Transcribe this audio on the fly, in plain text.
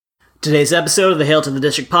Today's episode of the Hail to the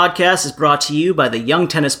District podcast is brought to you by the Young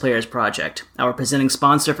Tennis Players Project, our presenting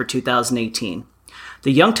sponsor for 2018.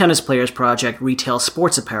 The Young Tennis Players Project retails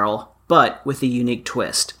sports apparel, but with a unique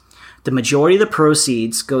twist. The majority of the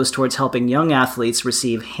proceeds goes towards helping young athletes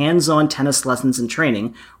receive hands-on tennis lessons and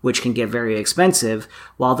training, which can get very expensive,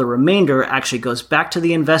 while the remainder actually goes back to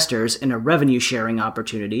the investors in a revenue-sharing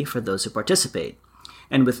opportunity for those who participate.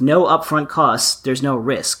 And with no upfront costs, there's no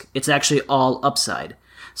risk. It's actually all upside.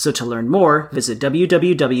 So to learn more, visit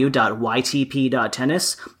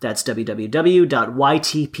www.ytp.tennis, that's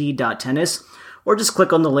www.ytp.tennis, or just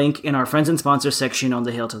click on the link in our Friends and Sponsors section on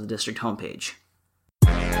the Hail to the District homepage.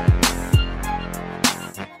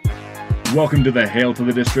 Welcome to the Hail to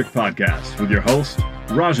the District podcast with your host,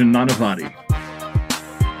 Rajan Nanavati.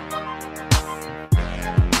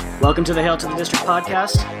 Welcome to the Hail to the District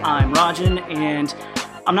podcast. I'm Rajan, and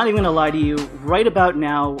I'm not even going to lie to you, right about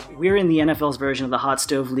now, we're in the NFL's version of the Hot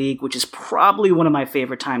Stove League, which is probably one of my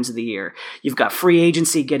favorite times of the year. You've got free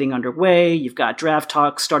agency getting underway, you've got draft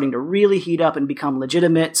talks starting to really heat up and become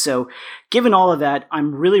legitimate, so given all of that,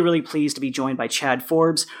 I'm really pleased to be joined by Chad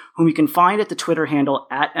Forbes, whom you can find at the Twitter handle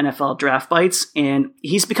at NFL Draft Bites, and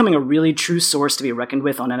he's becoming a really true source to be reckoned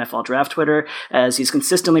with on NFL Draft Twitter, as he's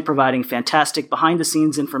consistently providing fantastic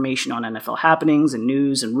behind-the-scenes information on NFL happenings and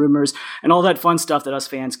news and rumors and all that fun stuff that us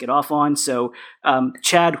fans get off on. So,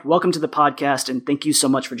 Chad, welcome to the podcast, and thank you so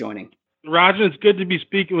much for joining. Roger, it's good to be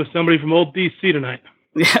speaking with somebody from old DC tonight.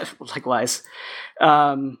 Yeah, likewise.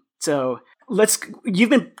 You've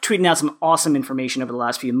been tweeting out some awesome information over the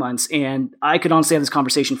last few months, and I could honestly have this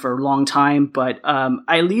conversation for a long time, but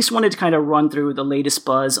I at least wanted to kind of run through the latest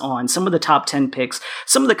buzz on some of the top 10 picks,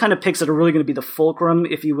 some of the kind of picks that are really going to be the fulcrum,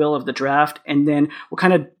 if you will, of the draft, and then we'll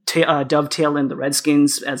kind of dovetail in the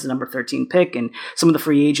Redskins as the number 13 pick and some of the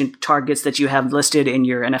free agent targets that you have listed in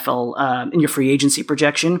your NFL, in your free agency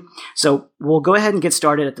projection. So we'll go ahead and get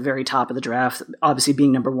started at the very top of the draft, obviously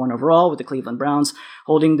being number 1 overall with the Cleveland Browns,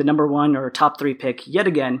 holding the number 1 or top 3 pick yet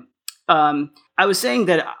again. I was saying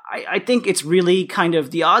that I think it's really kind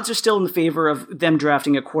of, the odds are still in the favor of them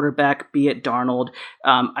drafting a quarterback, be it Darnold.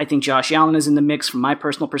 I think Josh Allen is in the mix from my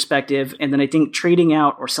personal perspective. And then I think trading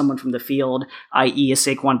out or someone from the field, i.e. a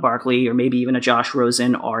Saquon Barkley or maybe even a Josh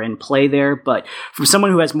Rosen, are in play there. But from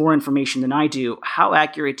someone who has more information than I do, how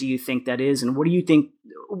accurate do you think that is? And what do you think,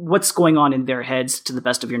 what's going on in their heads to the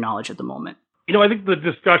best of your knowledge at the moment? You know, I think the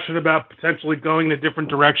discussion about potentially going in a different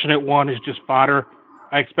direction at 1 is just fodder.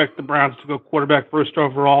 I expect the Browns to go quarterback first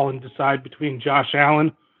overall and decide between Josh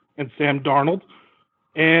Allen and Sam Darnold.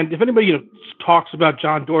 And if anybody talks about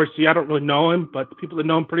John Dorsey, I don't really know him, but the people that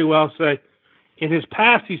know him pretty well say in his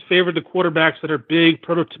past he's favored the quarterbacks that are big,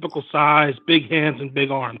 prototypical size, big hands, and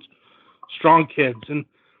big arms, strong kids. And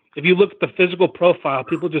if you look at the physical profile,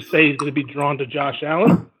 people just say he's going to be drawn to Josh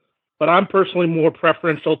Allen. But I'm personally more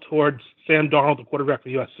preferential towards Sam Darnold, the quarterback for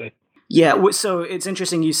USC. Yeah, so it's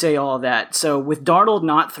interesting you say all that. So with Darnold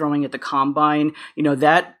not throwing at the combine,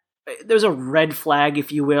 that there's a red flag,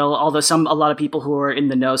 if you will, although a lot of people who are in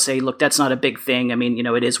the know say, look, that's not a big thing. I mean,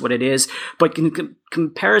 it is what it is. But in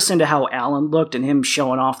comparison to how Allen looked and him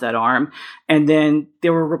showing off that arm, and then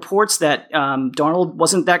there were reports that Darnold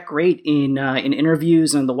wasn't that great in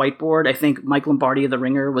interviews and the whiteboard. I think Mike Lombardi of The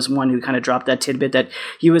Ringer was one who kind of dropped that tidbit that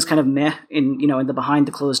he was kind of meh in the behind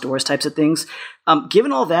the closed doors types of things.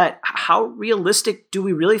 Given all that, how realistic do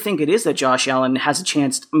we really think it is that Josh Allen has a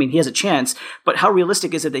chance? I mean, he has a chance, but how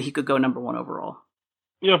realistic is it that he could go number 1 overall?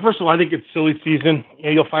 First of all, I think it's silly season.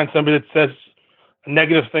 You'll find somebody that says a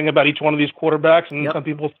negative thing about each one of these quarterbacks, and Some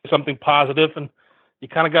people say something positive, and you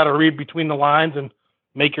kind of got to read between the lines and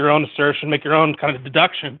make your own assertion, make your own kind of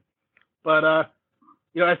deduction. But, I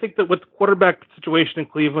think that with the quarterback situation in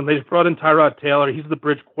Cleveland, they just brought in Tyrod Taylor. He's the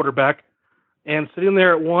bridge quarterback. And sitting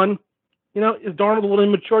there at 1, is Darnold a little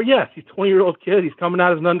immature? Yes, he's a 20-year-old kid. He's coming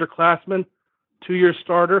out as an underclassman, 2-year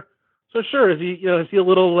starter. So sure, is he a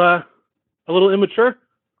little immature?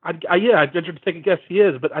 I'd venture to take a guess he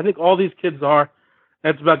is. But I think all these kids are.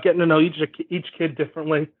 And it's about getting to know each kid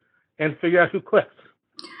differently and figure out who clicks.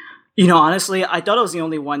 Honestly, I thought I was the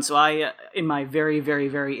only one. So I, in my very, very,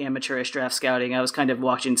 very amateurish draft scouting, I was kind of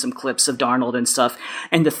watching some clips of Darnold and stuff.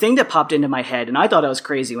 And the thing that popped into my head, and I thought I was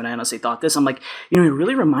crazy when I honestly thought this, I'm like, it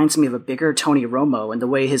really reminds me of a bigger Tony Romo and the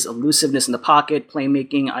way his elusiveness in the pocket,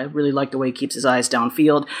 playmaking. I really like the way he keeps his eyes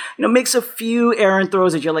downfield. Makes a few errant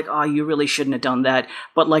throws that you're like, oh, you really shouldn't have done that.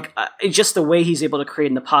 But it's just the way he's able to create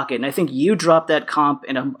in the pocket. And I think you dropped that comp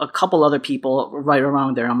and a couple other people right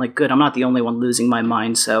around there. I'm like, good, I'm not the only one losing my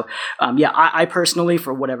mind. So, I personally,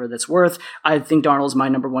 for whatever that's worth, I think Darnold's my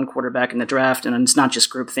number 1 quarterback in the draft, and it's not just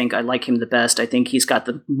groupthink. I like him the best. I think he's got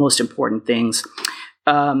the most important things.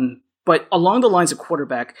 But along the lines of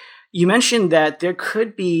quarterback, you mentioned that there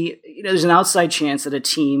could be, there's an outside chance that a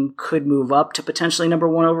team could move up to potentially number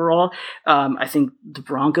 1 overall. I think the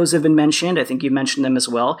Broncos have been mentioned. I think you mentioned them as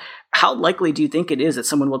well. How likely do you think it is that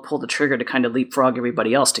someone will pull the trigger to kind of leapfrog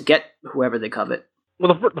everybody else to get whoever they covet?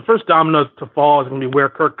 Well, the first dominoes to fall is going to be where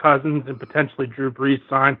Kirk Cousins and potentially Drew Brees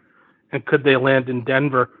sign, and could they land in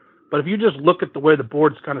Denver. But if you just look at the way the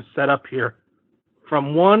board's kind of set up here,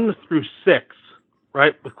 from 1 through 6,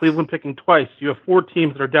 right, with Cleveland picking twice, you have 4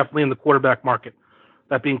 teams that are definitely in the quarterback market,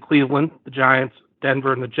 that being Cleveland, the Giants,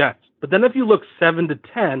 Denver, and the Jets. But then if you look 7 to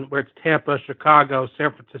 10, where it's Tampa, Chicago,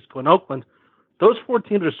 San Francisco, and Oakland, those 4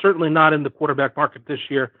 teams are certainly not in the quarterback market this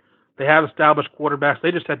year. They have established quarterbacks.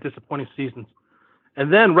 They just had disappointing seasons.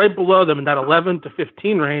 And then right below them in that 11 to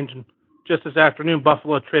 15 range, and just this afternoon,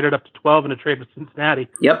 Buffalo traded up to 12 in a trade with Cincinnati.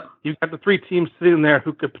 Yep. You've got the 3 teams sitting there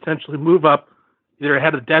who could potentially move up either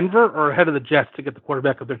ahead of Denver or ahead of the Jets to get the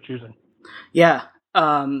quarterback of their choosing. Yeah.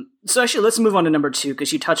 So actually, let's move on to number 2,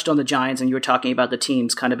 because you touched on the Giants and you were talking about the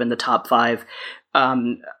teams kind of in the top 5.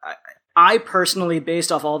 I personally,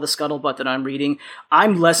 based off all the scuttlebutt that I'm reading,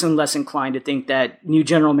 I'm less and less inclined to think that new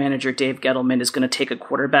general manager Dave Gettleman is going to take a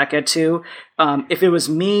quarterback at 2. If it was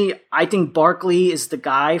me, I think Barkley is the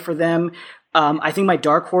guy for them. I think my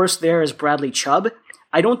dark horse there is Bradley Chubb.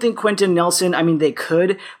 I don't think Quentin Nelson, I mean, they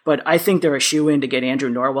could, but I think they're a shoo-in to get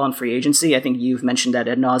Andrew Norwell in free agency. I think you've mentioned that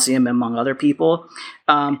ad nauseum among other people.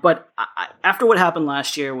 But after what happened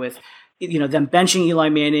last year with, them benching Eli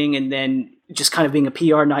Manning and then just kind of being a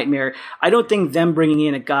PR nightmare, I don't think them bringing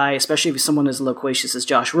in a guy, especially if someone as loquacious as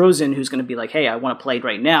Josh Rosen, who's going to be like, hey, I want to play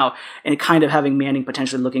right now, and kind of having Manning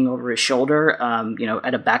potentially looking over his shoulder,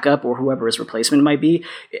 at a backup or whoever his replacement might be.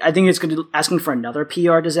 I think it's going to be asking for another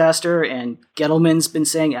PR disaster, and Gettleman's been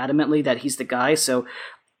saying adamantly that he's the guy. So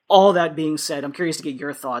all that being said, I'm curious to get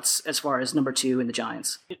your thoughts as far as number 2 in the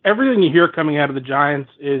Giants. Everything you hear coming out of the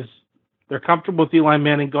Giants is they're comfortable with Eli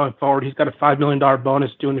Manning going forward. He's got a $5 million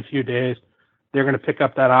bonus due in a few days. They're going to pick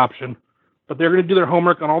up that option. But they're going to do their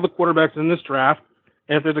homework on all the quarterbacks in this draft.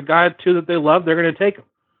 And if there's a guy or 2 that they love, they're going to take him.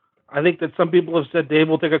 I think that some people have said Dave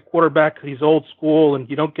will take a quarterback because he's old school and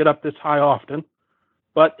you don't get up this high often.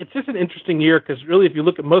 But it's just an interesting year because really if you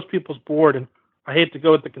look at most people's board, and I hate to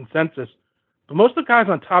go with the consensus, but most of the guys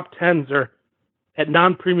on top 10s are at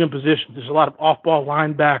non-premium positions. There's a lot of off-ball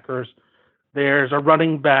linebackers. There's a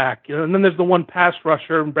running back, and then there's the one pass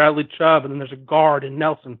rusher in Bradley Chubb, and then there's a guard in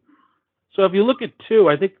Nelson. So if you look at 2,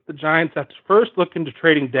 I think the Giants have to first look into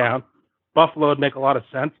trading down. Buffalo would make a lot of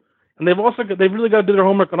sense. And they've really got to do their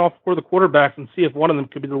homework on all 4 of the quarterbacks and see if one of them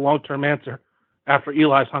could be the long-term answer after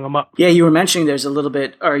Eli's hung him up. Yeah, you were mentioning there's a little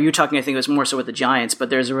bit, or you were talking, I think it was more so with the Giants, but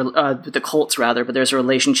there's the Colts rather, but there's a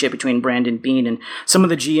relationship between Brandon Beane and some of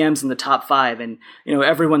the GMs in the top 5. And,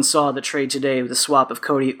 everyone saw the trade today with the swap of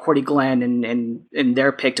Cordy Glenn and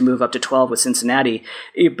their pick to move up to 12 with Cincinnati.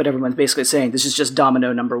 But everyone's basically saying this is just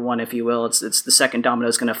domino number 1, if you will. It's the second domino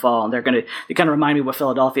is going to fall. And they kind of remind me of what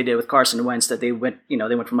Philadelphia did with Carson Wentz, that they went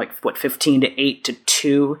from 15 to 8 to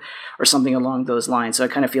 2 or something along those lines. So I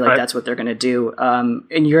kind of feel like that's what they're going to do.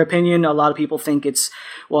 In your opinion, a lot of people think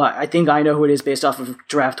I think I know who it is based off of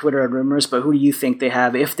draft Twitter and rumors, but who do you think they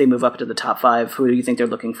have if they move up to the top 5? Who do you think they're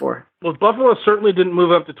looking for? Well, Buffalo certainly didn't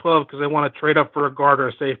move up to 12 because they want to trade up for a guard or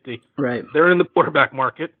a safety. Right. They're in the quarterback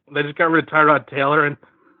market. They just got rid of Tyrod Taylor, and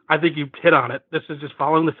I think you hit on it. This is just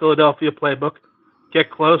following the Philadelphia playbook. Get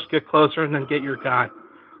close, get closer, and then get your guy.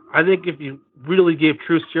 I think if you really gave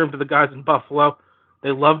true serum to the guys in Buffalo,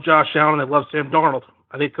 they love Josh Allen, they love Sam Darnold.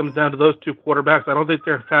 I think it comes down to those 2 quarterbacks. I don't think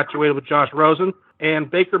they're infatuated with Josh Rosen.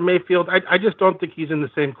 And Baker Mayfield, I just don't think he's in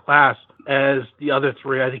the same class as the other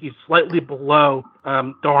 3. I think he's slightly below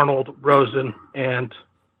Darnold, Rosen, and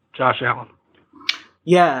Josh Allen.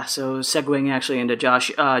 Yeah, so segueing actually into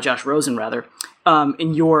Josh Rosen, rather.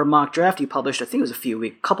 In your mock draft you published, I think it was a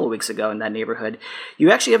couple of weeks ago in that neighborhood, you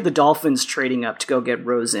actually have the Dolphins trading up to go get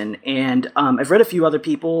Rosen. And I've read a few other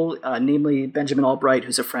people, namely Benjamin Albright,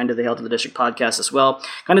 who's a friend of the Hail to the District podcast as well,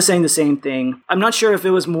 kind of saying the same thing. I'm not sure if it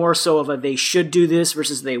was more so of a they should do this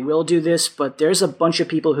versus they will do this, but there's a bunch of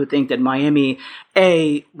people who think that Miami,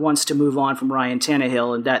 wants to move on from Ryan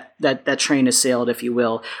Tannehill, and that train has sailed, if you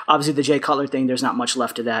will. Obviously, the Jay Cutler thing, there's not much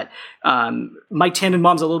left of that. Mike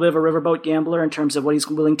Tannenbaum's a little bit of a riverboat gambler in terms of what he's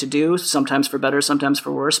willing to do, sometimes for better, sometimes for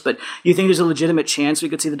worse. But you think there's a legitimate chance we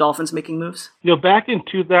could see the Dolphins making moves? Back in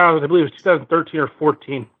 2000, I believe it was 2013 or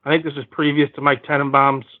 14, I think this was previous to Mike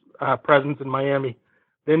Tannenbaum's presence in Miami,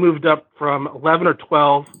 they moved up from 11 or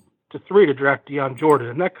 12 to 3 to draft Deion Jordan.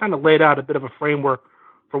 And that kind of laid out a bit of a framework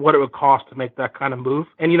for what it would cost to make that kind of move.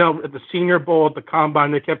 And, at the Senior Bowl, at the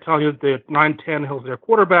Combine, they kept telling you that 9-10 Hill's their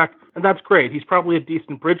quarterback. and that's great. He's probably a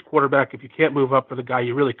decent bridge quarterback if you can't move up for the guy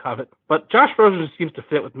you really covet. But Josh Rosen just seems to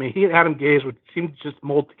fit with me. He and Adam Gase would seem to just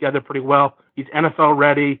mold together pretty well. He's NFL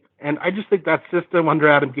ready, and I just think that system under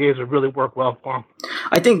Adam Gase would really work well for him.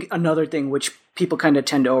 I think another thing which people kind of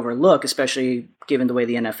tend to overlook, especially given the way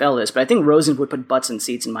the NFL is, but I think Rosen would put butts in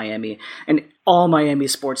seats in Miami. And all Miami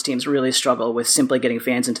sports teams really struggle with simply getting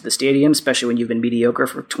fans into the stadium, especially when you've been mediocre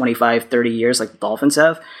for 25, 30 years like the Dolphins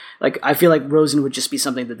have. Like, I feel like Rosen would just be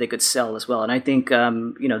something that they could sell as well. And I think,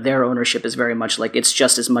 their ownership is very much like it's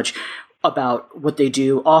just as much about what they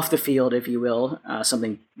do off the field, if you will,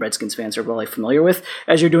 something Redskins fans are really familiar with,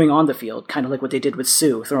 as you're doing on the field, kind of like what they did with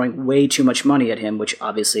Sue, throwing way too much money at him, which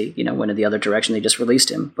obviously, went in the other direction. They just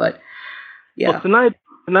released him. But, yeah. Well,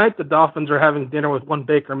 tonight the Dolphins are having dinner with one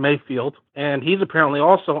Baker Mayfield, and he's apparently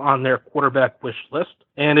also on their quarterback wish list.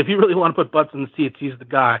 And if you really want to put butts in the seats, he's the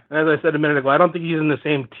guy. And as I said a minute ago, I don't think he's in the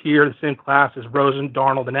same tier, the same class as Rosen,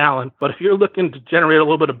 Darnold, and Allen. But if you're looking to generate a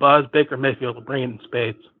little bit of buzz, Baker Mayfield will bring it in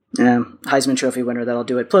spades. Yeah, Heisman Trophy winner, that'll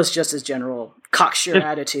do it. Plus just his general cocksure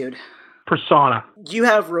attitude. Persona. You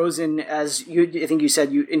have Rosen as, I think you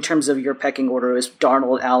said, in terms of your pecking order, is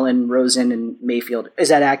Darnold, Allen, Rosen, and Mayfield. Is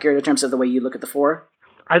that accurate in terms of the way you look at the four?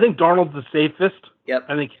 I think Darnold's the safest. Yep.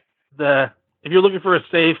 I think if you're looking for a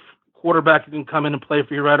safe quarterback who can come in and play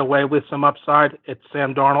for you right away with some upside, it's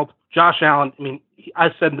Sam Darnold. Josh Allen,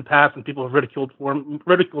 I've said in the past, and people have ridiculed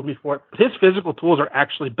me for it, but his physical tools are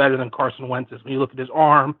actually better than Carson Wentz's. When you look at his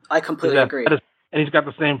arm, I completely agree. And he's got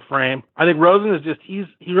the same frame. I think Rosen is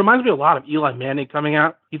he reminds me a lot of Eli Manning coming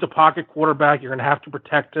out. He's a pocket quarterback. You're going to have to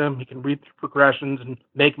protect him. He can read through progressions and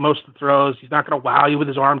make most of the throws. He's not going to wow you with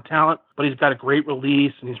his arm talent, but he's got a great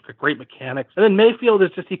release and he's got great mechanics. And then Mayfield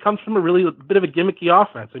he comes from a bit of a gimmicky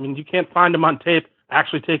offense. You can't find him on tape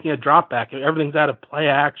actually taking a drop back. Everything's out of play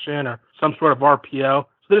action or some sort of RPO.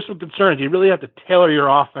 So there's some concerns. You really have to tailor your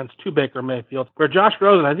offense to Baker Mayfield. Where Josh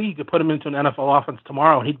Rosen, I think you could put him into an NFL offense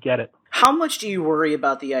tomorrow and he'd get it. How much do you worry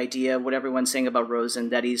about the idea of what everyone's saying about Rosen,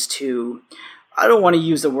 that he's too, I don't want to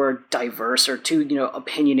use the word diverse or too,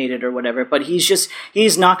 opinionated or whatever, but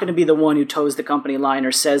he's not going to be the one who toes the company line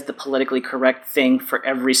or says the politically correct thing for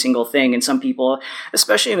every single thing. And some people,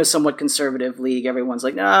 especially in a somewhat conservative league, everyone's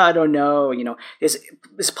like, nah, I don't know. His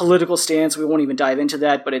political stance, we won't even dive into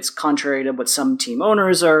that, but it's contrary to what some team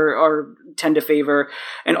owners are tend to favor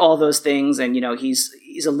and all those things. And,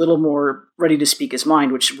 he's a little more ready to speak his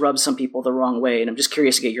mind, which rubs some people the wrong way. And I'm just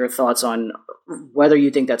curious to get your thoughts on whether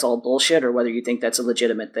you think that's all bullshit or whether you think that's a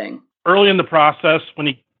legitimate thing. Early in the process, when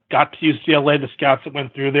he got to UCLA, the scouts that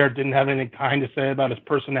went through there didn't have anything kind to say about his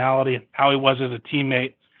personality and how he was as a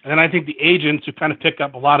teammate. And then I think the agents who kind of pick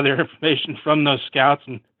up a lot of their information from those scouts,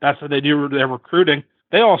 and that's how they do their recruiting,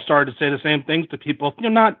 they all started to say the same things to people,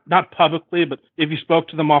 not publicly, but if you spoke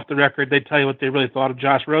to them off the record, they'd tell you what they really thought of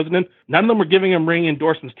Josh Rosen. And none of them were giving him ringing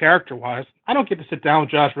endorsements character-wise. I don't get to sit down with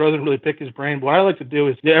Josh Rosen and really pick his brain. What I like to do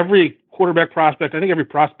is every quarterback prospect, I think every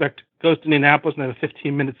prospect goes to Indianapolis and have a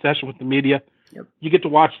 15-minute session with the media. Yep. You get to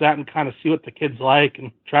watch that and kind of see what the kid's like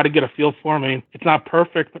and try to get a feel for him. It's not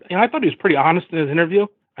perfect, but I thought he was pretty honest in his interview.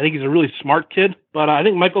 I think he's a really smart kid, but I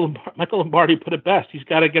think Michael Lombardi put it best. He's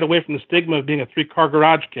got to get away from the stigma of being a three-car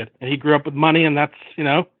garage kid. And he grew up with money, and that's,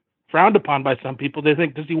 frowned upon by some people. They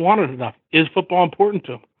think, does he want it enough? Is football important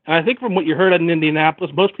to him? And I think from what you heard in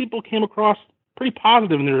Indianapolis, most people came across pretty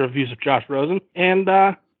positive in their reviews of Josh Rosen. And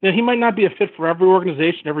he might not be a fit for every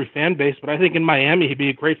organization, every fan base, but I think in Miami he'd be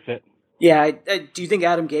a great fit. Yeah, do you think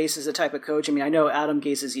Adam Gase is the type of coach? I know Adam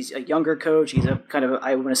Gase he's a younger coach. He's a kind of,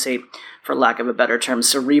 I want to say, for lack of a better term,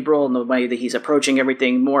 cerebral in the way that he's approaching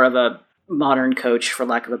everything, more of a modern coach, for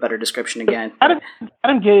lack of a better description again. Adam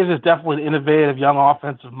Gase is definitely an innovative young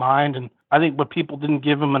offensive mind, and I think what people didn't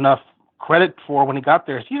give him enough credit for when he got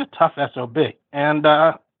there is he's a tough SOB. And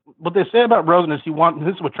what they say about Rosen is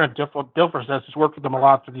this is what Trent Dilfer says, he's worked with them a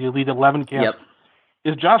lot for the Elite 11 camp,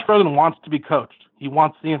 is Josh Rosen wants to be coached. He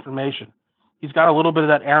wants the information. He's got a little bit of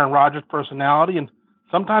that Aaron Rodgers personality, and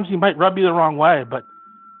sometimes he might rub you the wrong way, but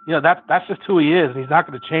that's just who he is, and he's not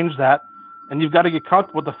going to change that. And you've got to get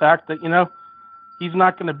comfortable with the fact that, he's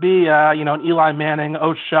not going to be, an Eli Manning,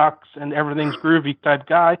 oh shucks, and everything's groovy type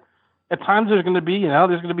guy. At times there's going to be,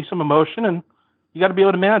 there's going to be some emotion, and you got to be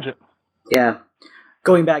able to manage it. Yeah.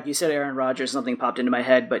 Going back, you said Aaron Rodgers, something popped into my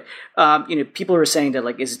head, but, people were saying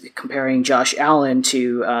that, is comparing Josh Allen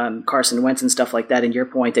to Carson Wentz and stuff like that, and your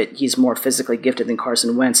point that he's more physically gifted than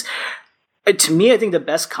Carson Wentz. To me, I think the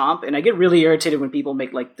best comp, and I get really irritated when people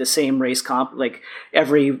make like the same race comp, like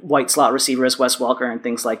every white slot receiver is Wes Welker and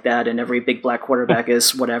things like that, and every big black quarterback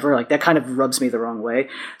is whatever. Like that kind of rubs me the wrong way.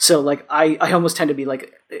 So like I almost tend to be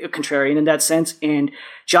like a contrarian in that sense. And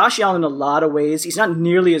Josh Allen, in a lot of ways, he's not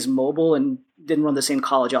nearly as mobile and didn't run the same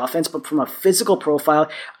college offense, but from a physical profile,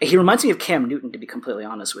 he reminds me of Cam Newton, to be completely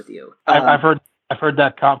honest with you. I've heard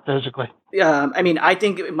that comp physically. I mean, I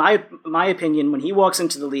think my opinion, when he walks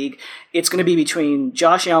into the league, it's going to be between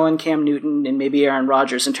Josh Allen, Cam Newton, and maybe Aaron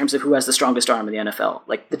Rodgers in terms of who has the strongest arm in the NFL.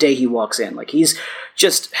 Like the day he walks in, like he's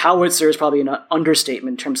just howitzer is probably an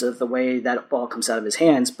understatement in terms of the way that ball comes out of his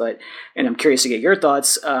hands. And I'm curious to get your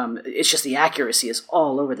thoughts. It's just the accuracy is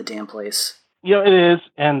all over the damn place. It is,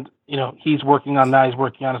 and he's working on that. He's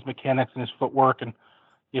working on his mechanics and his footwork, and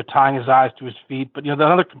tying his eyes to his feet. But the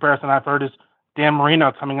other comparison I've heard is Dan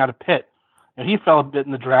Marino coming out of Pitt. He fell a bit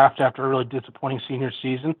in the draft after a really disappointing senior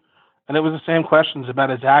season, and it was the same questions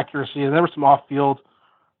about his accuracy. And there were some off-field,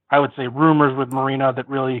 I would say, rumors with Marino that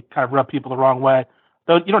really kind of rubbed people the wrong way.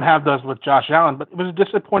 Though you don't have those with Josh Allen, but it was a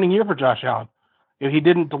disappointing year for Josh Allen. He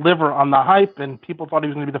didn't deliver on the hype, and people thought he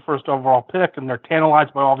was going to be the first overall pick, and they're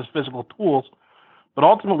tantalized by all of his physical tools. But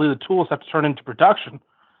ultimately, the tools have to turn into production,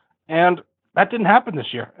 and that didn't happen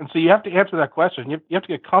this year. And so you have to answer that question. You have to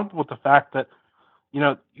get comfortable with the fact that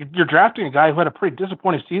you're drafting a guy who had a pretty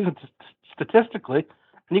disappointing season statistically,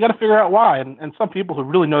 and you got to figure out why. And some people who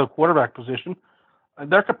really know the quarterback position,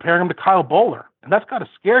 they're comparing him to Kyle Bowler, and that's got to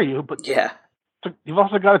scare you. But yeah, you've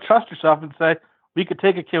also got to trust yourself and say, we could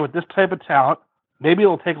take a kid with this type of talent. Maybe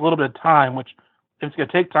it'll take a little bit of time, which if it's going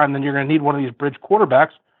to take time, then you're going to need one of these bridge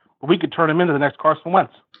quarterbacks, but we could turn him into the next Carson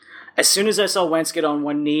Wentz. As soon as I saw Wentz get on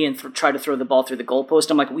one knee and try to throw the ball through the goalpost,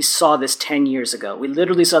 I'm like, we saw this 10 years ago. We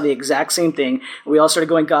literally saw the exact same thing. We all started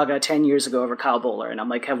going gaga 10 years ago over Kyle Bowler. And I'm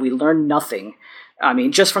like, have we learned nothing? I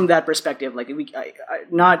mean, just from that perspective, like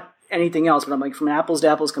not anything else, but I'm like, from an apples to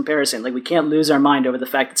apples comparison, like we can't lose our mind over the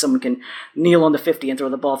fact that someone can kneel on the 50 and throw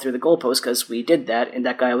the ball through the goalpost, because we did that. And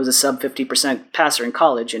that guy was a sub 50% passer in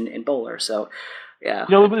college in Bowler. So, yeah.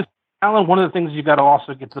 With Allen, one of the things you got to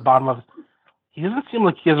also get to the bottom of is, he doesn't seem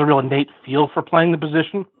like he has a real innate feel for playing the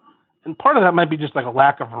position. And part of that might be just like a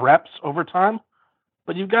lack of reps over time.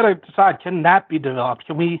 But you've got to decide, can that be developed?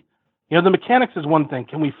 Can we, the mechanics is one thing.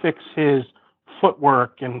 Can we fix his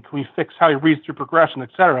footwork, and can we fix how he reads through progression,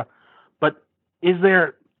 et cetera? But is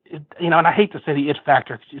there, and I hate to say the it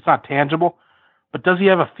factor because it's not tangible, but does he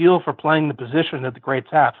have a feel for playing the position that the greats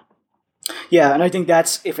have? Yeah, and I think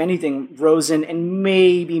that's, if anything, Rosen and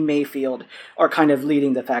maybe Mayfield are kind of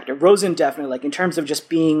leading the factor. Rosen definitely, like in terms of just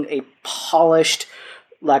being a polished,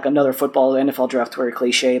 like another football NFL draft very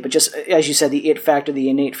cliche, but just as you said, the it factor, the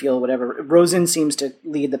innate feel, whatever. Rosen seems to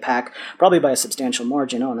lead the pack, probably by a substantial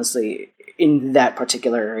margin, honestly, in that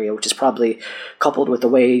particular area, which is probably coupled with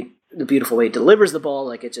the beautiful way he delivers the ball.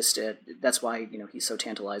 Like it just, that's why he's so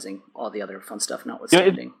tantalizing. All the other fun stuff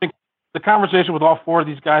notwithstanding. The conversation with all four of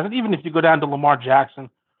these guys, and even if you go down to Lamar Jackson,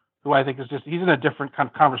 who I think is he's in a different kind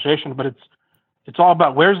of conversation, but it's all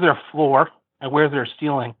about where's their floor and where's their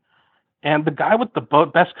ceiling. And the guy with the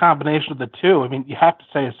best combination of the two, I mean, you have to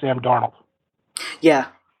say is Sam Darnold. Yeah.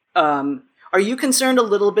 Are you concerned a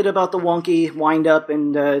little bit about the wonky wind-up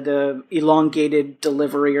and the elongated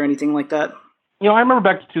delivery or anything like that? I remember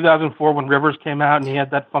back to 2004 when Rivers came out and he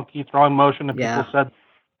had that funky throwing motion, and people said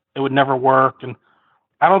it would never work. And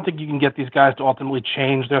I don't think you can get these guys to ultimately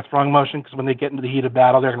change their throwing motion, because when they get into the heat of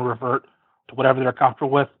battle, they're going to revert to whatever they're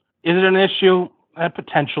comfortable with. Is it an issue?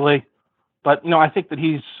 Potentially. But, I think that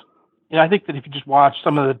I think that if you just watch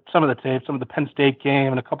some of the tape, some of the Penn State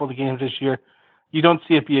game and a couple of the games this year, you don't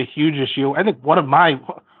see it be a huge issue. I think one of my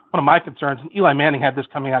concerns, and Eli Manning had this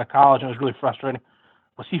coming out of college, and it was really frustrating,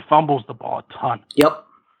 was he fumbles the ball a ton. Yep.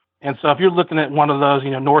 And so if you're looking at one of those,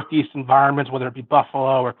 Northeast environments, whether it be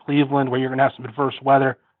Buffalo or Cleveland, where you're going to have some adverse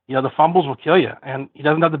weather, the fumbles will kill you. And he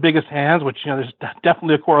doesn't have the biggest hands, which, there's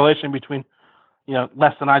definitely a correlation between,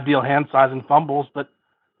 less than ideal hand size and fumbles. But,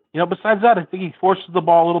 besides that, I think he forces the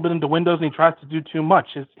ball a little bit into windows and he tries to do too much.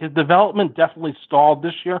 His development definitely stalled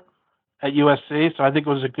this year at USC. So I think it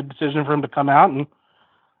was a good decision for him to come out. And,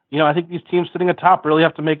 I think these teams sitting atop really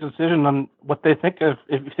have to make a decision on what they think if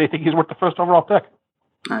they think he's worth the first overall pick.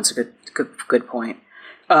 That's a good point.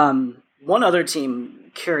 One other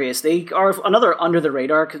team, curious, they are another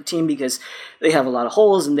under-the-radar team because they have a lot of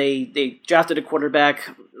holes, and they drafted a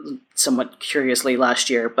quarterback somewhat curiously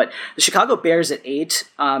last year. But the Chicago Bears at 8,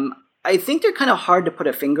 I think they're kind of hard to put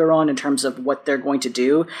a finger on in terms of what they're going to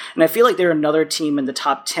do. And I feel like they're another team in the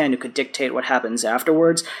top 10 who could dictate what happens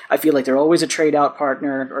afterwards. I feel like they're always a trade-out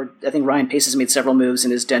partner, or I think Ryan Pace has made several moves in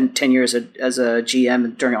his tenure as a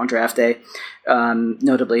GM during on draft day,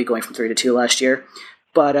 notably going from 3 to 2 last year.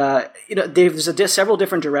 But, there's several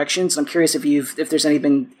different directions. I'm curious if there's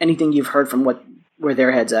anything you've heard from where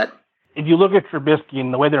their head's at. If you look at Trubisky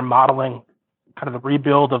and the way they're modeling kind of the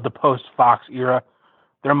rebuild of the post-Fox era,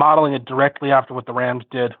 they're modeling it directly after what the Rams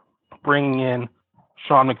did, bringing in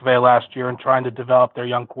Sean McVay last year and trying to develop their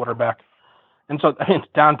young quarterback. And so it's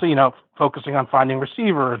down to, focusing on finding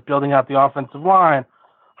receivers, building out the offensive line,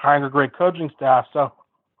 hiring a great coaching staff. So,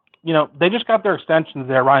 they just got their extensions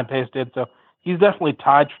there, Ryan Pace did. So he's definitely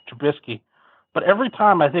tied to Trubisky. But every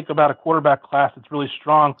time I think about a quarterback class that's really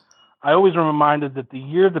strong, I always am reminded that the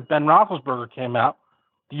year that Ben Roethlisberger came out,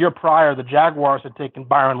 the year prior, the Jaguars had taken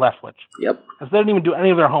Byron Leftwich. Yep. Because they didn't even do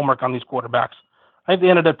any of their homework on these quarterbacks. I think they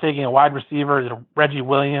ended up taking a wide receiver, Reggie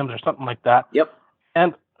Williams or something like that. Yep.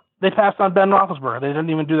 And they passed on Ben Roethlisberger. They didn't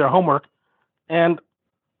even do their homework. And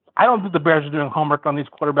I don't think the Bears are doing homework on these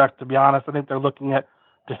quarterbacks, to be honest. I think they're looking at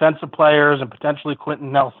defensive players and potentially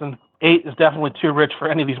Quentin Nelson. 8 is definitely too rich for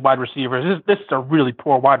any of these wide receivers. This is a really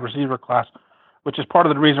poor wide receiver class, which is part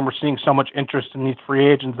of the reason we're seeing so much interest in these free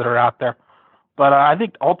agents that are out there. But I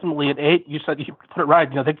think ultimately at 8, you said you put it right.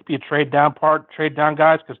 They could be a trade down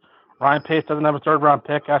guys because Ryan Pace doesn't have a third-round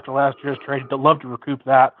pick after last year's trade. They'd love to recoup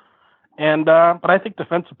that. And but I think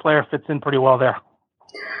defensive player fits in pretty well there.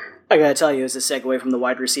 I got to tell you, as a segue from the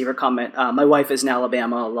wide receiver comment, my wife is an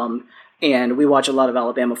Alabama alum, and we watch a lot of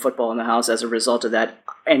Alabama football in the house as a result of that.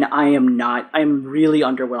 And I'm really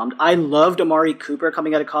underwhelmed. I loved Amari Cooper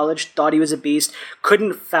coming out of college, thought he was a beast,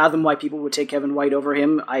 couldn't fathom why people would take Kevin White over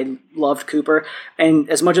him. I loved Cooper. And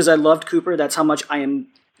as much as I loved Cooper, that's how much I am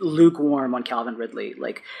lukewarm on Calvin Ridley.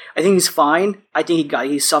 Like, I think he's fine. I think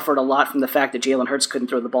he suffered a lot from the fact that Jalen Hurts couldn't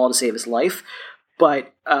throw the ball to save his life.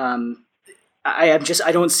 But I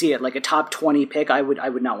don't see it like a top 20 pick. I would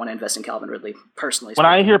not want to invest in Calvin Ridley personally. When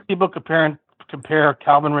I hear people compare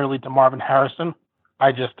Calvin Ridley to Marvin Harrison,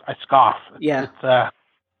 I scoff. Yeah.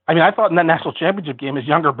 I thought in that national championship game, his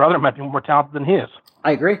younger brother might be more talented than he is.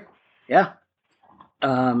 I agree. Yeah.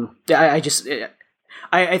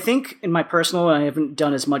 I think in my personal, I haven't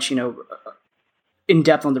done as much, in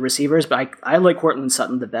depth on the receivers, but I like Courtland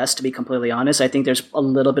Sutton the best, to be completely honest. I think there's a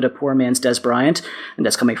little bit of poor man's Des Bryant, and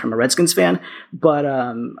that's coming from a Redskins fan. But,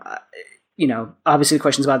 obviously the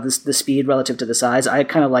question's about the speed relative to the size. I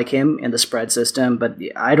kind of like him in the spread system, but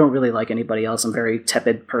I don't really like anybody else. I'm very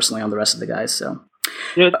tepid personally on the rest of the guys. So,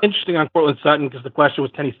 it's interesting on Courtland Sutton because the question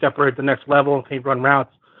was, can he separate the next level and can he run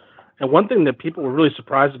routes? And one thing that people were really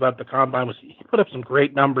surprised about at the combine was he put up some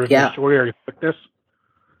great numbers in short area quickness.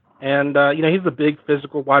 And, he's the big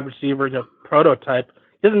physical wide receiver, prototype.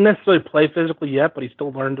 He doesn't necessarily play physically yet, but he's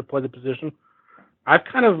still learning to play the position. I've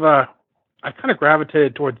kind of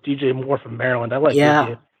gravitated towards DJ Moore from Maryland. I like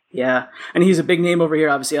DJ. Yeah. And he's a big name over here,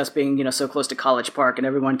 obviously us being, so close to College Park, and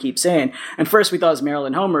everyone keeps saying, and first we thought it was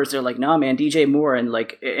Maryland homers. They're like, nah, man, DJ Moore. And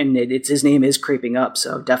his name is creeping up.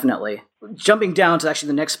 So definitely. Jumping down to actually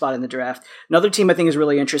the next spot in the draft, another team I think is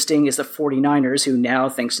really interesting is the 49ers, who now,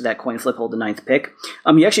 thanks to that coin flip, hold the 9th pick.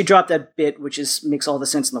 You actually dropped that bit, which makes all the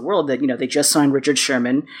sense in the world, that, they just signed Richard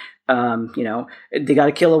Sherman. They got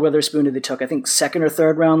Ahkello Witherspoon, who they took, I think, 2nd or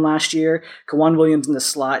 3rd round last year. Kawan Williams in the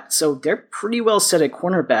slot. So they're pretty well set at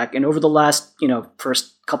cornerback. And over the last,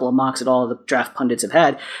 first couple of mocks that all of the draft pundits have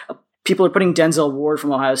had, people are putting Denzel Ward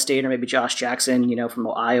from Ohio State or maybe Josh Jackson, from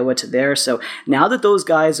Iowa to there. So now that those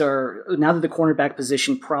guys now that the cornerback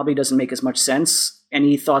position probably doesn't make as much sense,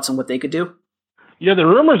 any thoughts on what they could do? The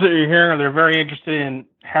rumors that you're hearing are they're very interested in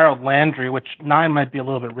Harold Landry, which 9 might be a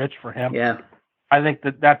little bit rich for him. Yeah. I think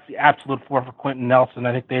that's the absolute floor for Quentin Nelson.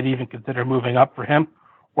 I think they'd even consider moving up for him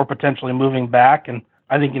or potentially moving back. And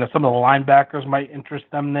I think, some of the linebackers might interest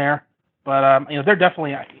them there. But, they're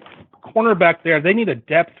definitely cornerback there. They need a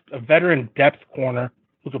veteran depth corner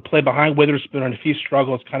who could play behind Witherspoon. And if he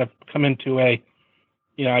struggles, kind of come into a,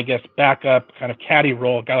 backup kind of caddy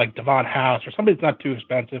role, a guy like Devon House or somebody that's not too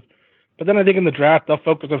expensive. But then I think in the draft, they'll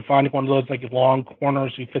focus on finding one of those long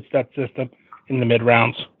corners who fits that system in the mid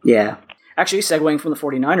rounds. Yeah. Actually, segueing from the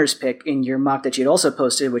 49ers pick in your mock that you had also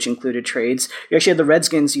posted, which included trades, you actually had the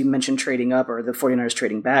Redskins, you mentioned trading up, or the 49ers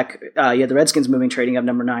trading back. You had the Redskins trading up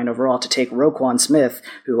number 9 overall to take Roquan Smith,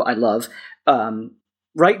 who I love.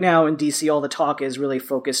 Right now in DC, all the talk is really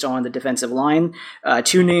focused on the defensive line.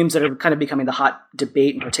 Two names that are kind of becoming the hot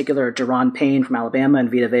debate in particular are Daron Payne from Alabama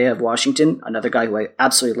and Vita Vea of Washington, another guy who I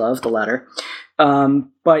absolutely love, the latter.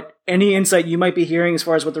 But any insight you might be hearing as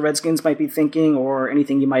far as what the Redskins might be thinking or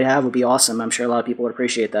anything you might have would be awesome. I'm sure a lot of people would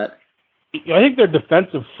appreciate that. I think their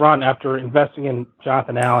defensive front, after investing in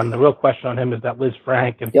Jonathan Allen, the real question on him is that Liz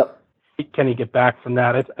Frank, and can he get back from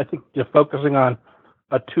that? I think you're focusing on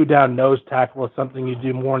a two-down nose tackle is something you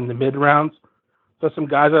do more in the mid-rounds. So some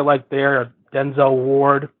guys I like there are Denzel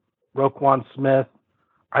Ward, Roquan Smith.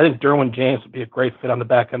 I think Derwin James would be a great fit on the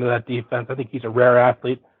back end of that defense. I think he's a rare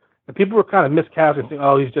athlete. And people were kind of miscasting, saying,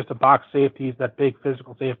 oh, he's just a box safety. He's that big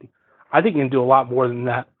physical safety. I think he can do a lot more than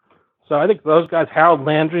that. So I think those guys, Harold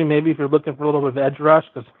Landry, maybe if you're looking for a little bit of edge rush,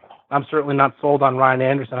 because I'm certainly not sold on Ryan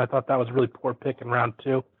Anderson. I thought that was a really poor pick in round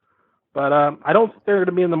 2. But I don't think they're going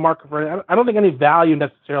to be in the market for any. I don't think any value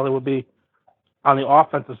necessarily will be on the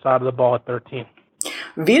offensive side of the ball at 13.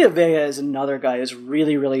 Vita Vea is another guy who's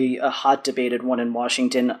really, really a hot debated one in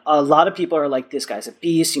Washington. A lot of people are like, this guy's a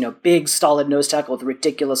beast, big, solid nose tackle with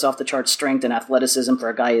ridiculous off-the-charts strength and athleticism for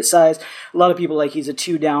a guy his size. A lot of people like he's a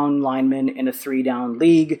 2-down lineman in a 3-down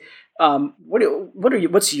league.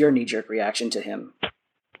 What's your knee-jerk reaction to him?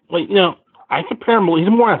 Well, I compare him. He's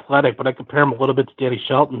more athletic, but I compare him a little bit to Danny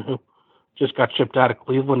Shelton, who just got shipped out of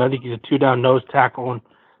Cleveland. I think he's a 2-down nose tackle, and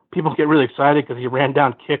people get really excited because he ran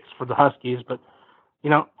down kicks for the Huskies. But,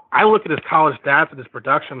 I look at his college stats and his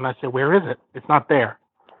production, and I say, where is it? It's not there.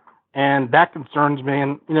 And that concerns me.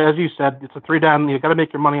 And, as you said, it's a 3-down. You've got to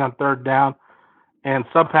make your money on 3rd down. And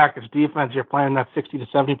sub-package defense, you're playing that 60 to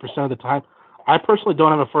 70% of the time. I personally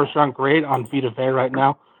don't have a first-round grade on Vita Vea right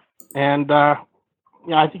now. And, I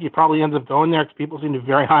think he probably ends up going there because people seem to be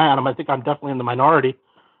very high on him. I think I'm definitely in the minority.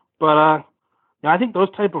 But I think those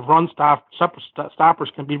type of run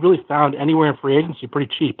stoppers can be really found anywhere in free agency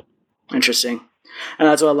pretty cheap. Interesting. And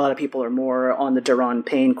that's why a lot of people are more on the Daron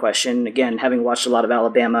Payne question. Again, having watched a lot of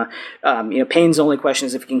Alabama, Payne's only question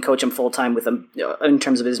is if you can coach him full-time with him in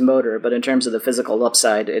terms of his motor, but in terms of the physical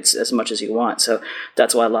upside, it's as much as you want. So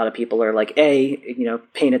that's why a lot of people are like,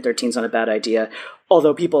 Payne at 13 is not a bad idea.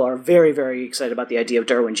 Although people are very, very excited about the idea of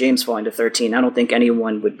Derwin James falling to 13. I don't think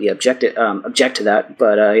anyone would be object to that,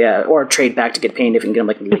 but or trade back to get Payne if you can get him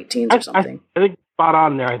like in the late teens or something. I think spot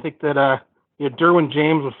on there. I think that Derwin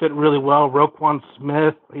James would fit really well. Roquan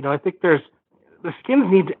Smith. I think the Skins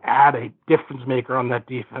need to add a difference maker on that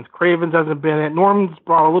defense. Cravens hasn't been it. Norman's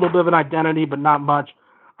brought a little bit of an identity, but not much.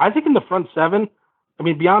 I think in the front 7,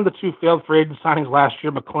 beyond the 2 failed free agent signings last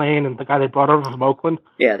year, McLean and the guy they brought over from Oakland.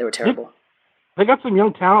 Yeah, they were terrible. They got some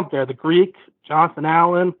young talent there. The Greek, Jonathan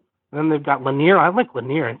Allen, and then they've got Lanier. I like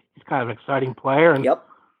Lanier. He's kind of an exciting player. And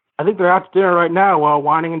I think they're out to dinner right now while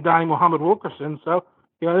whining and dining Muhammad Wilkerson. So,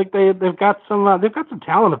 I think they've got some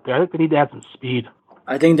talent up there. I think they need to add some speed.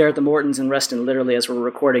 I think they're at the Mortons in Reston, literally, as we're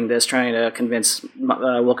recording this, trying to convince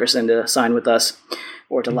Wilkerson to sign with us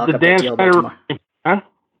or to lock up the deal by tomorrow. Huh?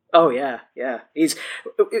 Oh, yeah.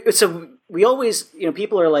 So we always,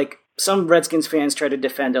 people are like, some Redskins fans try to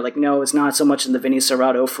defend. They're like, no, it's not so much in the Vinny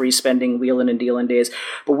Serrato free spending, wheeling and dealing days,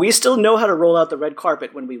 but we still know how to roll out the red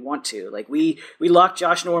carpet when we want to. Like we locked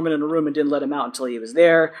Josh Norman in a room and didn't let him out until he was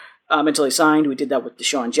there, until he signed. We did that with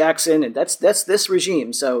Deshaun Jackson, and that's this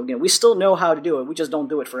regime. So we still know how to do it. We just don't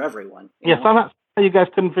do it for everyone. Somehow you guys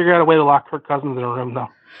couldn't figure out a way to lock Kirk Cousins in a room, though.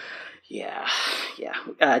 Yeah.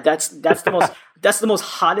 That's the most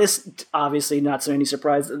hottest. Obviously, not so any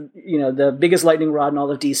surprise. The biggest lightning rod in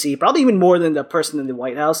all of DC, probably even more than the person in the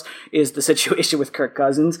White House, is the situation with Kirk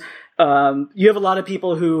Cousins. You have a lot of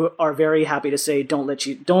people who are very happy to say, "Don't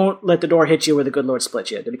let the door hit you where the good Lord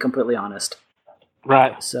split you." To be completely honest,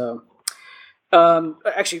 right? So.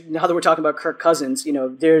 Actually, now that we're talking about Kirk Cousins,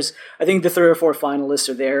 I think the 3 or 4 finalists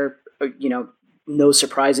are there. No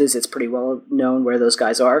surprises. It's pretty well known where those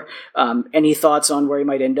guys are. Any thoughts on where he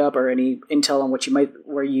might end up, or any intel on what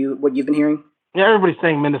you've been hearing? Yeah, everybody's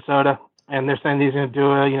saying Minnesota, and they're saying he's going to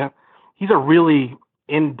do it. He's a really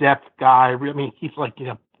in-depth guy. He keeps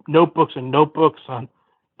notebooks and notebooks on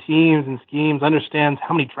teams and schemes. Understands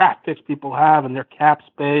how many draft picks people have and their cap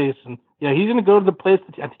space, and he's going to go to the place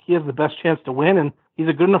that I think he has the best chance to win, and he's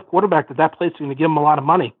a good enough quarterback that place is going to give him a lot of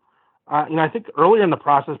money. I think earlier in the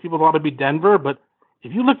process, people thought it'd be Denver, but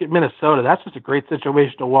if you look at Minnesota, that's just a great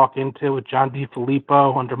situation to walk into with John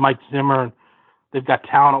DeFilippo under Mike Zimmer. And they've got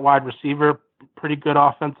talent at wide receiver, pretty good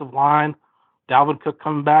offensive line, Dalvin Cook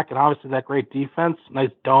coming back, and obviously that great defense,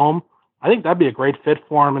 nice dome. I think that'd be a great fit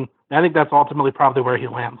for him, and I think that's ultimately probably where he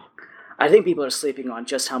lands. I think people are sleeping on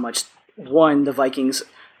just how much, one, the Vikings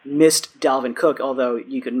missed Dalvin Cook, although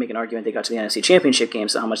you could make an argument they got to the NFC Championship game,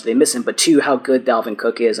 so how much they miss him, but two, how good Dalvin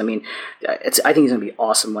Cook is. I mean, I think he's going to be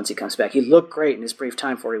awesome once he comes back. He looked great in his brief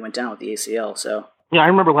time before he went down with the ACL. So yeah, I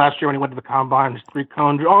remember last year when he went to the combine, his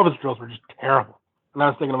 3-cone, all of his drills were just terrible. And I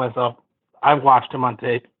was thinking to myself, I've watched him on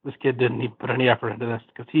tape. This kid didn't even put any effort into this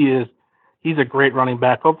because he's a great running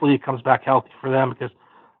back. Hopefully he comes back healthy for them because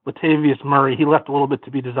Latavius Murray, he left a little bit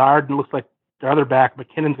to be desired, and it looks like their other back,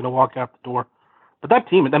 McKinnon's going to walk out the door. But that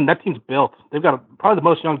team's built. They've got probably the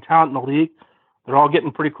most young talent in the league. They're all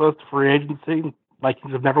getting pretty close to free agency.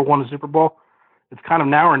 Vikings have never won a Super Bowl. It's kind of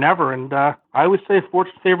now or never, and I always say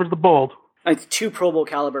fortune favors the bold. Like two Pro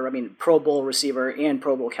Bowl receiver and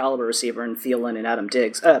Pro Bowl caliber receiver in Thielen and Adam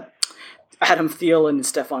Thielen and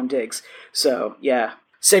Stephon Diggs. So, yeah.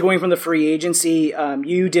 Segueing from the free agency,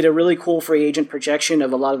 you did a really cool free agent projection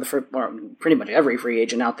of a lot of pretty much every free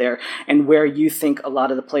agent out there and where you think a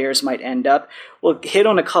lot of the players might end up. We'll hit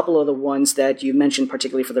on a couple of the ones that you mentioned,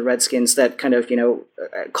 particularly for the Redskins, that kind of,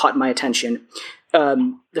 caught my attention.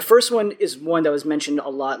 The first one is one that was mentioned a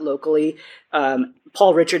lot locally.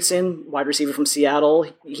 Paul Richardson, wide receiver from Seattle,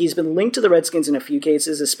 he's been linked to the Redskins in a few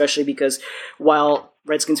cases, especially because while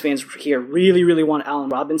Redskins fans here really, really want Allen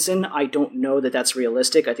Robinson, I don't know that that's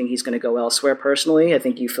realistic. I think he's going to go elsewhere personally. I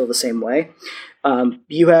think you feel the same way.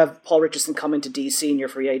 You have Paul Richardson come into DC in your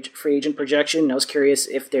free agent projection. I was curious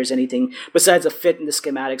if there's anything besides a fit in the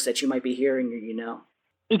schematics that you might be hearing or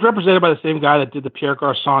He's represented by the same guy that did the Pierre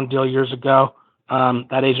Garçon deal years ago.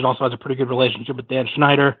 That agent also has a pretty good relationship with Dan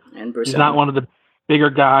Schneider. And Bruce He's Allen. not one of the bigger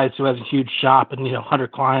guys who has a huge shop and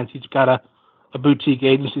 100 clients. He's got a boutique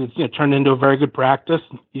agency that's turned into a very good practice.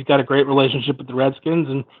 He's got a great relationship with the Redskins,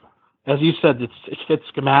 and as you said, it fits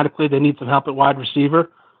schematically. They need some help at wide receiver.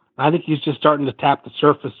 I think he's just starting to tap the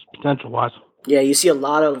surface potential-wise. Yeah, you see a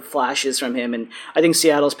lot of flashes from him, and I think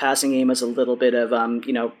Seattle's passing game is a little bit of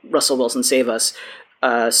Russell Wilson save us.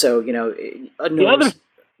 The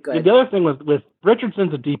other thing with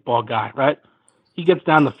Richardson's a deep ball guy, right? He gets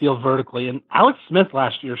down the field vertically, and Alex Smith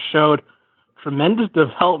last year showed tremendous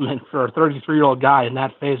development for a 33-year-old guy in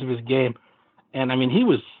that phase of his game. And, I mean, he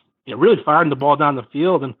was really firing the ball down the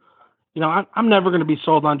field. And, I'm never going to be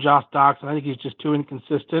sold on Josh Doctson. I think he's just too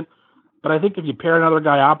inconsistent. But I think if you pair another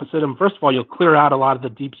guy opposite him, first of all, you'll clear out a lot of the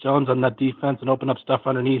deep zones on that defense and open up stuff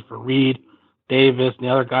underneath for Reed, Davis, and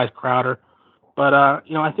the other guys, Crowder. But,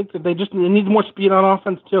 I think that they need more speed on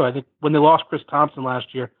offense, too. I think when they lost Chris Thompson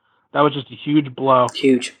last year, that was just a huge blow.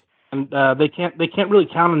 Huge. And they can't really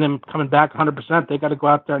count on him coming back 100%. They got to go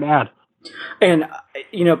out there and add. And,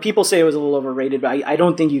 people say it was a little overrated, but I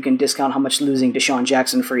don't think you can discount how much losing Deshaun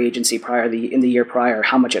Jackson free agency in the year prior,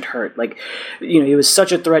 how much it hurt. He was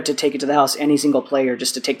such a threat to take it to the house, any single player,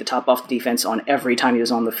 just to take the top off the defense on every time he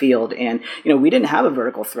was on the field. And, we didn't have a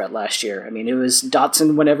vertical threat last year. I mean, it was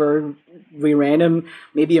Dotson whenever we ran him,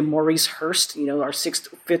 maybe a Maurice Hurst, our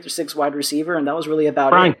fifth or sixth wide receiver, and that was really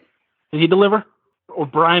about Brian, it. Did he deliver? Or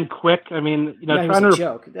Brian Quick? I mean, trying to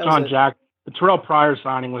joke. John Jack. The Terrell Pryor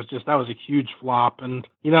signing that was a huge flop. And,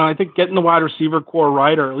 I think getting the wide receiver core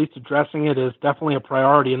right, or at least addressing it, is definitely a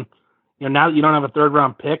priority. And, now that you don't have a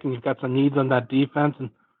third-round pick and you've got some needs on that defense, and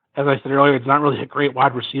as I said earlier, it's not really a great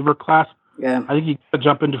wide receiver class. Yeah. I think you got to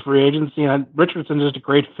jump into free agency. And Richardson's just a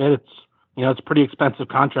great fit. It's a pretty expensive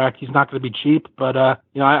contract. He's not going to be cheap, but, I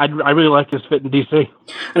really like his fit in D.C.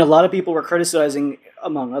 And a lot of people were criticizing,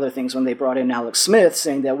 among other things, when they brought in Alex Smith,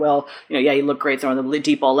 saying that, he looked great throwing the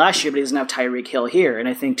deep ball last year, but he doesn't have Tyreek Hill here. And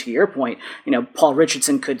I think, to your point, Paul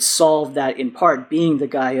Richardson could solve that in part, being the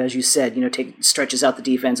guy, as you said, stretches out the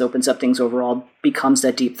defense, opens up things overall, becomes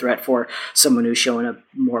that deep threat for someone who's showing a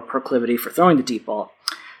more proclivity for throwing the deep ball.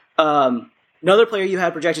 Another player you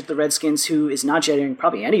had projected to the Redskins who is not generating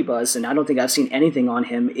probably any buzz, and I don't think I've seen anything on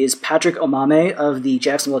him, is Patrick Omameh of the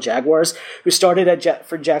Jacksonville Jaguars, who started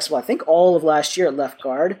for Jacksonville, I think, all of last year at left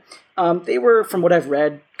guard. They were, from what I've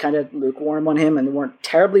read, kind of lukewarm on him, and they weren't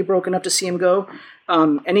terribly broken up to see him go.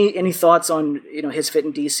 Any thoughts on his fit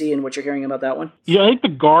in DC and what you're hearing about that one? Yeah, I think the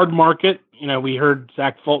guard market, we heard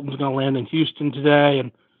Zach Fulton's going to land in Houston today,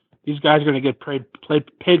 and these guys are going to get paid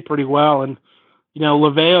pretty well. And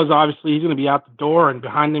Leveo's obviously, he's going to be out the door, and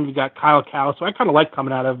behind him you got Kyle Callis. So I kind of like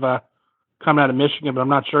coming out of Michigan, but I'm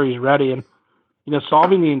not sure he's ready. And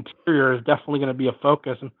solving the interior is definitely going to be a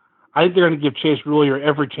focus. And I think they're going to give Chase Rulier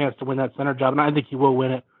every chance to win that center job, and I think he will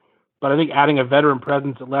win it. But I think adding a veteran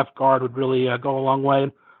presence at left guard would really go a long way.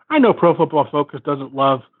 And I know Pro Football Focus doesn't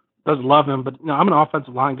love him, but I'm an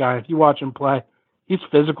offensive line guy. If you watch him play, he's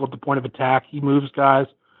physical at the point of attack. He moves guys.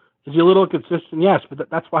 Is he a little consistent? Yes, but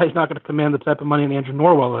that's why he's not going to command the type of money that Andrew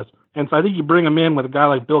Norwell is. And so I think you bring him in with a guy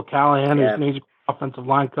like Bill Callahan, who's an offensive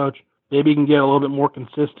line coach, maybe he can get a little bit more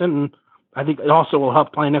consistent, and I think it also will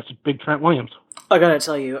help playing next to big Trent Williams. I gotta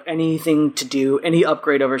tell you, anything to do, any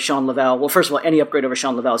upgrade over Sean Laval. Well, first of all, any upgrade over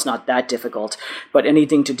Sean Laval is not that difficult, but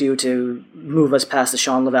anything to do to move us past the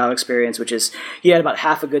Sean Laval experience, which is he had about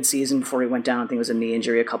half a good season before he went down. I think it was a knee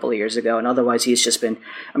injury a couple of years ago, and otherwise he's just been.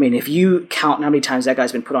 I mean, if you count how many times that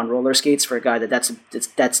guy's been put on roller skates for a guy that's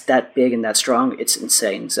that big and that strong, it's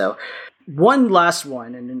insane. So. One last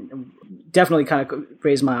one, and definitely kind of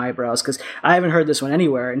raised my eyebrows because I haven't heard this one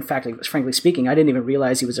anywhere. In fact, frankly speaking, I didn't even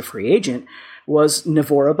realize he was a free agent, was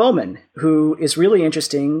Navorah Bowman, who is really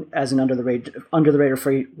interesting as an under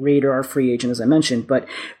the radar free agent, as I mentioned. But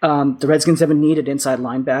the Redskins have a needed inside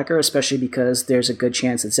linebacker, especially because there's a good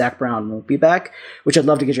chance that Zach Brown won't be back, which I'd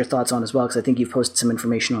love to get your thoughts on as well because I think you've posted some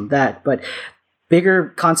information on that. But bigger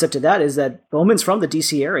concept to that is that Bowman's from the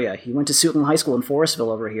D.C. area. He went to Suitland High School in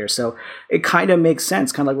Forestville over here. So it kind of makes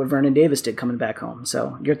sense, kind of like what Vernon Davis did coming back home.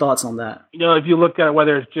 So your thoughts on that? You know, if you look at it,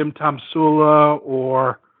 whether it's Jim Tomsula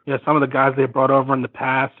or some of the guys they brought over in the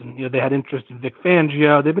past, and they had interest in Vic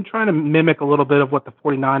Fangio. They've been trying to mimic a little bit of what the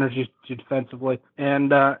 49ers used to do defensively.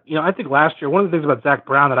 And, I think last year, one of the things about Zach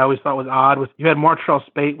Brown that I always thought was odd was you had Martrell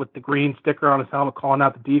Spate with the green sticker on his helmet calling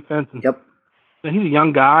out the defense. And yep. He's a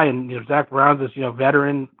young guy, and Zach Brown's this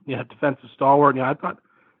veteran, defensive stalwart. I thought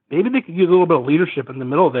maybe they could use a little bit of leadership in the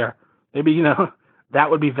middle there. Maybe that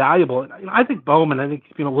would be valuable. And, I think Bowman,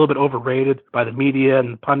 he's been a little bit overrated by the media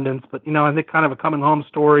and the pundits, but I think kind of a coming home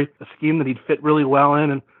story, a scheme that he'd fit really well in.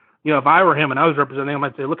 And if I were him and I was representing him,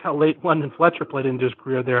 I'd say, look how late London Fletcher played into his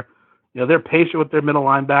career there. They're patient with their middle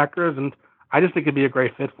linebackers, and I just think it'd be a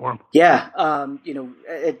great fit for him. Yeah,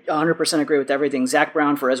 100% agree with everything. Zach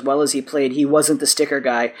Brown, for as well as he played, he wasn't the sticker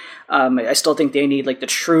guy. I still think they need the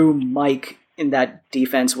true Mike in that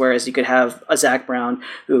defense, whereas you could have a Zach Brown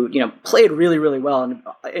who, played really, really well and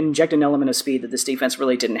injected an element of speed that this defense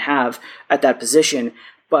really didn't have at that position.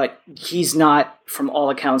 But he's not, from all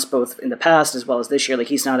accounts, both in the past as well as this year,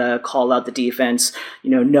 he's not a call out the defense,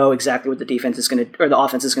 know exactly what the defense is going to, or the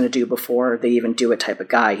offense is going to do before they even do it type of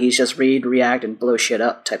guy. He's just read, react, and blow shit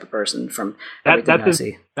up type of person from everything I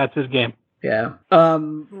see. That's his game. Yeah.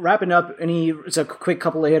 Wrapping up, it's a quick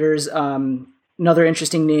couple of hitters. Another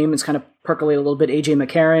interesting name is kind of percolate a little bit. A.J.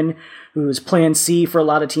 McCarron, who's plan C for a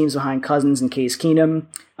lot of teams behind Cousins and Case Keenum.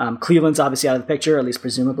 Cleveland's obviously out of the picture, at least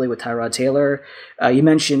presumably with Tyrod Taylor. You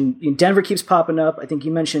mentioned Denver keeps popping up. I think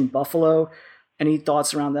you mentioned Buffalo. Any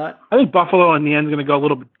thoughts around that? I think Buffalo in the end is going to go a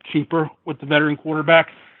little bit cheaper with the veteran quarterback.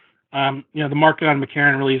 The market on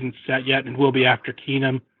McCarron really isn't set yet and will be after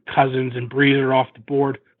Keenum, Cousins, and Breeze are off the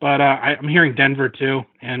board. But I'm hearing Denver too,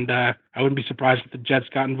 and I wouldn't be surprised if the Jets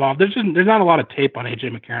got involved. There's not a lot of tape on A.J.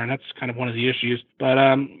 McCarron. That's kind of one of the issues.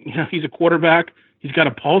 But he's a quarterback. He's got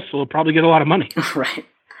a pulse, so he'll probably get a lot of money. Right.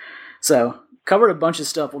 So covered a bunch of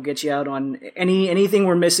stuff. We'll get you out on anything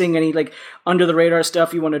we're missing, any under the radar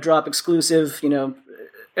stuff you want to drop exclusive,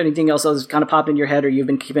 anything else that's kind of popped in your head or you've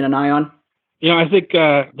been keeping an eye on? I think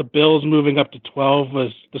the Bills moving up to 12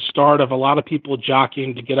 was the start of a lot of people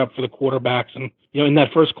jockeying to get up for the quarterbacks. And, in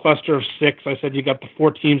that first cluster of 6, I said you got the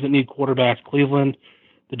 4 teams that need quarterbacks. Cleveland,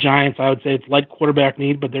 the Giants, I would say it's light quarterback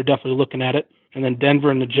need, but they're definitely looking at it. And then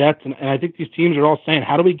Denver and the Jets. And I think these teams are all saying,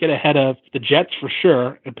 how do we get ahead of the Jets for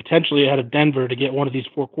sure and potentially ahead of Denver to get one of these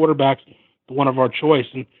 4 quarterbacks, the one of our choice?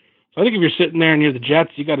 And so I think if you're sitting there near the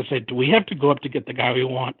Jets, you got to say, do we have to go up to get the guy we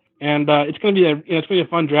want? And it's going to be a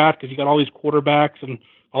fun draft because you got all these quarterbacks and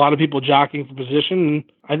a lot of people jockeying for position. And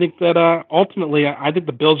I think that ultimately, I think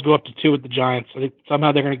the Bills go up to 2 with the Giants. I think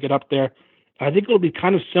somehow they're going to get up there. I think it'll be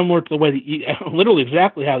kind of similar to the way literally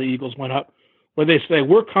exactly how the Eagles went up, where they say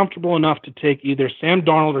we're comfortable enough to take either Sam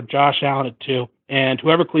Darnold or Josh Allen at 2, and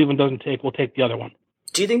whoever Cleveland doesn't take, we'll take the other one.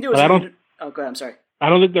 Do you think there was? Oh, go ahead. I'm sorry. I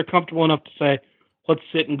don't think they're comfortable enough to say, let's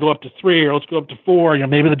sit and go up to 3 or let's go up to 4.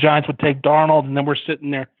 Maybe the Giants would take Darnold, and then we're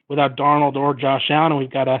sitting there without Darnold or Josh Allen, and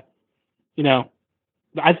we've got to,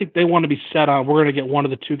 I think they want to be set on we're going to get one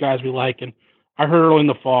of the 2 guys we like. And I heard early in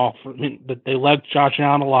the fall that they liked Josh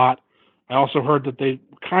Allen a lot. I also heard that they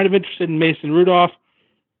were kind of interested in Mason Rudolph,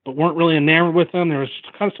 but weren't really enamored with him. There was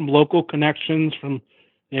kind of some local connections from,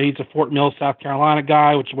 he's a Fort Mill, South Carolina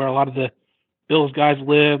guy, which is where a lot of the Bills guys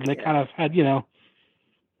live. And they kind of had,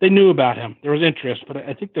 they knew about him. There was interest, but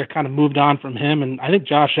I think they're kind of moved on from him. And I think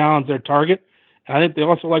Josh Allen's their target. And I think they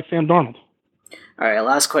also like Sam Darnold. All right,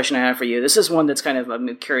 last question I have for you. This is one that's kind of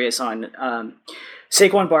I'm curious on.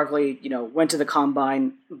 Saquon Barkley, went to the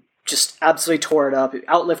combine, just absolutely tore it up,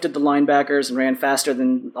 outlifted the linebackers and ran faster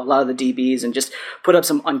than a lot of the DBs and just put up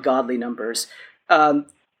some ungodly numbers. Do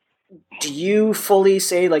you fully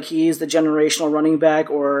say he is the generational running back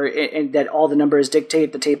and that all the numbers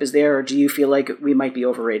dictate the tape is there, or do you feel like we might be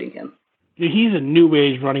overrating him? he's a new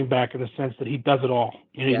age running back in the sense that he does it all.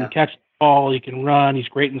 He can catch the ball, he can run, he's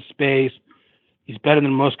great in space. He's better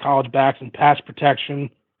than most college backs in pass protection.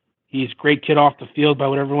 He's a great kid off the field by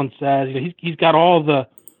what everyone says. He's got all the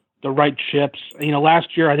right chips.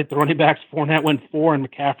 Last year I think the running backs, Fournette went 4 and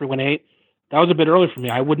McCaffrey went 8. That was a bit early for me.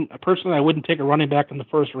 I wouldn't take a running back in the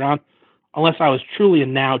first round unless I was truly a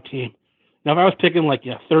now team. Now, if I was picking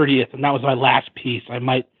 30th and that was my last piece, I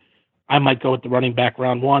might go with the running back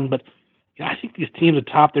round 1. But I think these teams at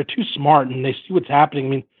top, they're too smart and they see what's happening. I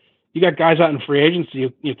mean, you got guys out in free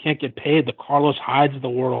agency you can't get paid, the Carlos Hydes of the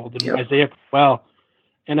world and Isaiah Crowell.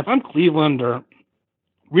 And if I'm Cleveland or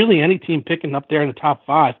really any team picking up there in the top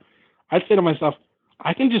 5, I'd say to myself,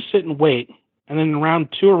 I can just sit and wait. And then in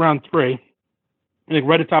round 2 or round 3, I think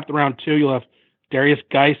right atop the round 2, you'll have Darius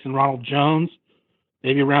Geis and Ronald Jones.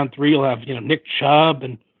 Maybe round 3, you'll have Nick Chubb.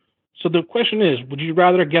 And so the question is, would you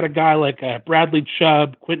rather get a guy like Bradley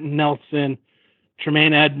Chubb, Quentin Nelson,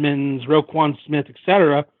 Tremaine Edmonds, Roquan Smith,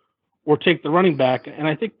 etc., or take the running back? And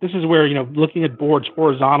I think this is where, looking at boards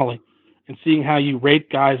horizontally and seeing how you rate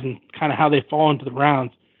guys and kind of how they fall into the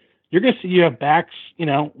rounds, you're going to see you have backs,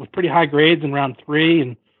 with pretty high grades in round 3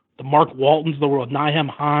 and the Mark Waltons of the world, Nyheim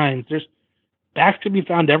Hines. There's backs to be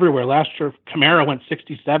found everywhere. Last year, Kamara went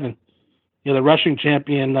 67. The rushing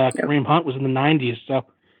champion, Kareem Hunt, was in the 90s. So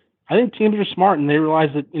I think teams are smart and they realize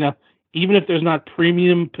that, even if there's not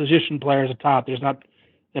premium position players atop, there's not,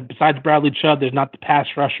 besides Bradley Chubb, there's not the pass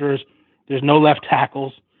rushers, there's no left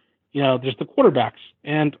tackles, there's the quarterbacks.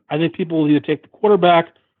 And I think people will either take the quarterback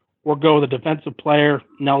or go with a defensive player,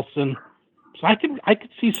 Nelson. So I could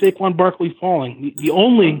see Saquon Barkley falling. The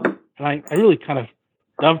only, and I really kind of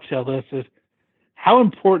dovetail this, is how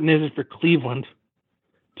important is it for Cleveland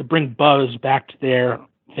to bring buzz back to their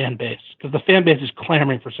fan base? Because the fan base is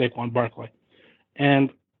clamoring for Saquon Barkley.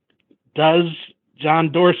 And does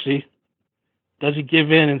John Dorsey, does he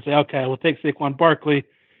give in and say, okay, we'll take Saquon Barkley.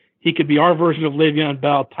 He could be our version of Le'Veon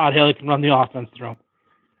Bell. Todd Haley can run the offense through him.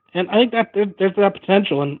 And I think that there's that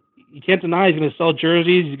potential. And you can't deny he's going to sell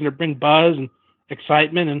jerseys. He's going to bring buzz and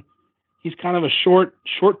excitement. And he's kind of a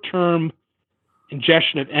short-term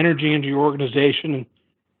ingestion of energy into your organization. And,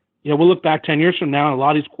 we'll look back 10 years from now, and a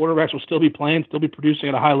lot of these quarterbacks will still be playing, still be producing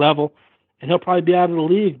at a high level, and he'll probably be out of the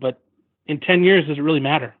league. But in 10 years, does it really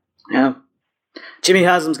matter? Yeah. Jimmy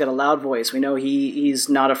Haslam's got a loud voice. We know he's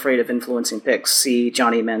not afraid of influencing picks. See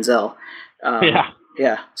Johnny Manziel.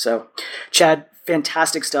 Yeah. So, Chad,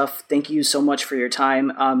 fantastic stuff. Thank you so much for your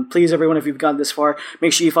time. Please, everyone, if you've gotten this far,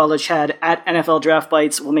 make sure you follow Chad at NFL Draft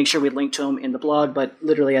Bites. We'll make sure we link to him in the blog, but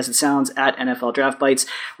literally as it sounds, at NFL Draft Bites.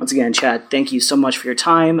 Once again, Chad, thank you so much for your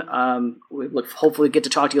time. We hopefully get to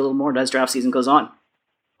talk to you a little more as draft season goes on.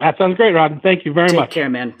 That sounds great, Rod. Thank you very much. Take care,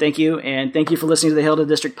 man. Thank you. And thank you for listening to the Hail to the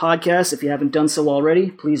District podcast. If you haven't done so already,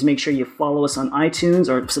 please make sure you follow us on iTunes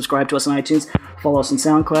or subscribe to us on iTunes, follow us on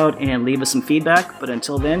SoundCloud, and leave us some feedback. But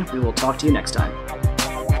until then, we will talk to you next time.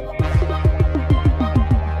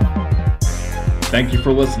 Thank you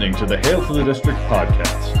for listening to the Hail to the District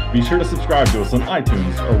podcast. Be sure to subscribe to us on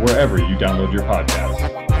iTunes or wherever you download your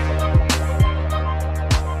podcasts.